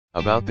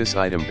About this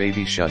item: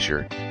 Baby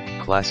Shusher,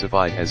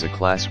 classified as a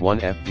Class 1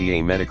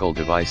 FDA medical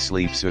device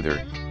sleep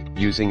soother,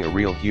 using a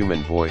real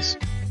human voice,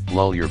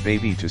 lull your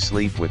baby to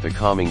sleep with a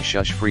calming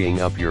shush, freeing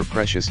up your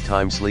precious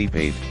time. Sleep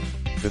aid.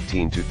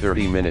 15 to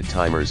 30 minute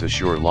timers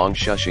assure long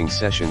shushing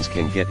sessions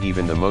can get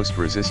even the most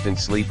resistant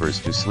sleepers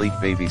to sleep.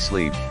 Baby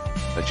sleep.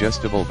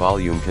 Adjustable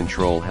volume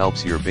control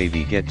helps your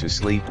baby get to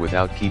sleep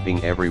without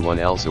keeping everyone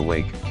else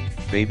awake.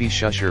 Baby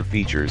Shusher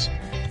features: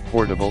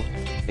 portable,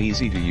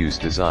 easy to use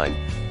design,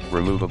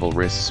 removable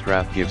wrist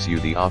strap gives you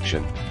the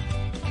option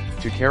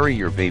to carry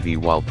your baby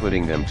while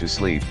putting them to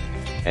sleep,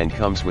 and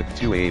comes with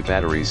 2 AA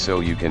batteries so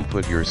you can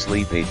put your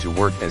sleep aid to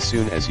work as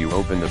soon as you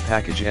open the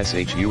package.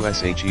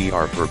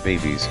 Shusher for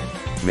babies,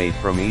 made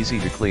from easy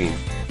to clean,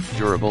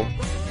 durable,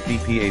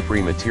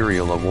 BPA-free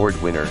material.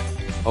 Award winner,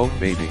 Oh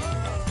Baby.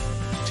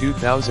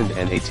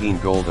 2018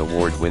 Gold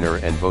Award winner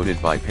and voted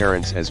by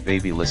parents as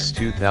Babylist's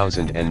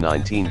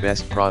 2019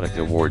 Best Product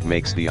Award.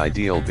 Makes the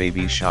ideal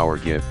baby shower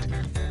gift.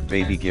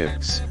 Baby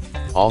gifts,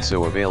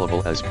 also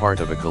available as part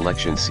of a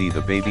collection. See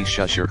the Baby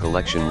Shusher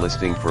collection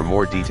listing for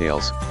more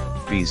details.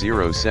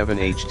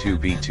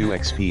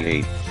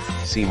 B07H2B2XP8.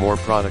 See more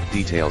product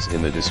details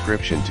in the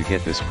description to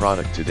get this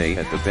product today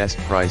at the best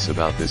price.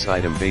 About this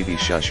item: Baby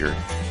Shusher,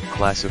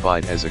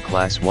 classified as a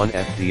Class 1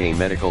 FDA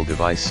medical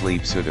device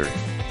sleep soother,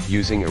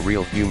 using a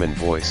real human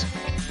voice,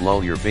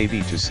 lull your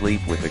baby to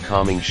sleep with a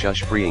calming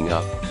shush, freeing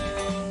up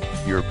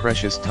your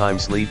precious time.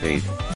 Sleep aid.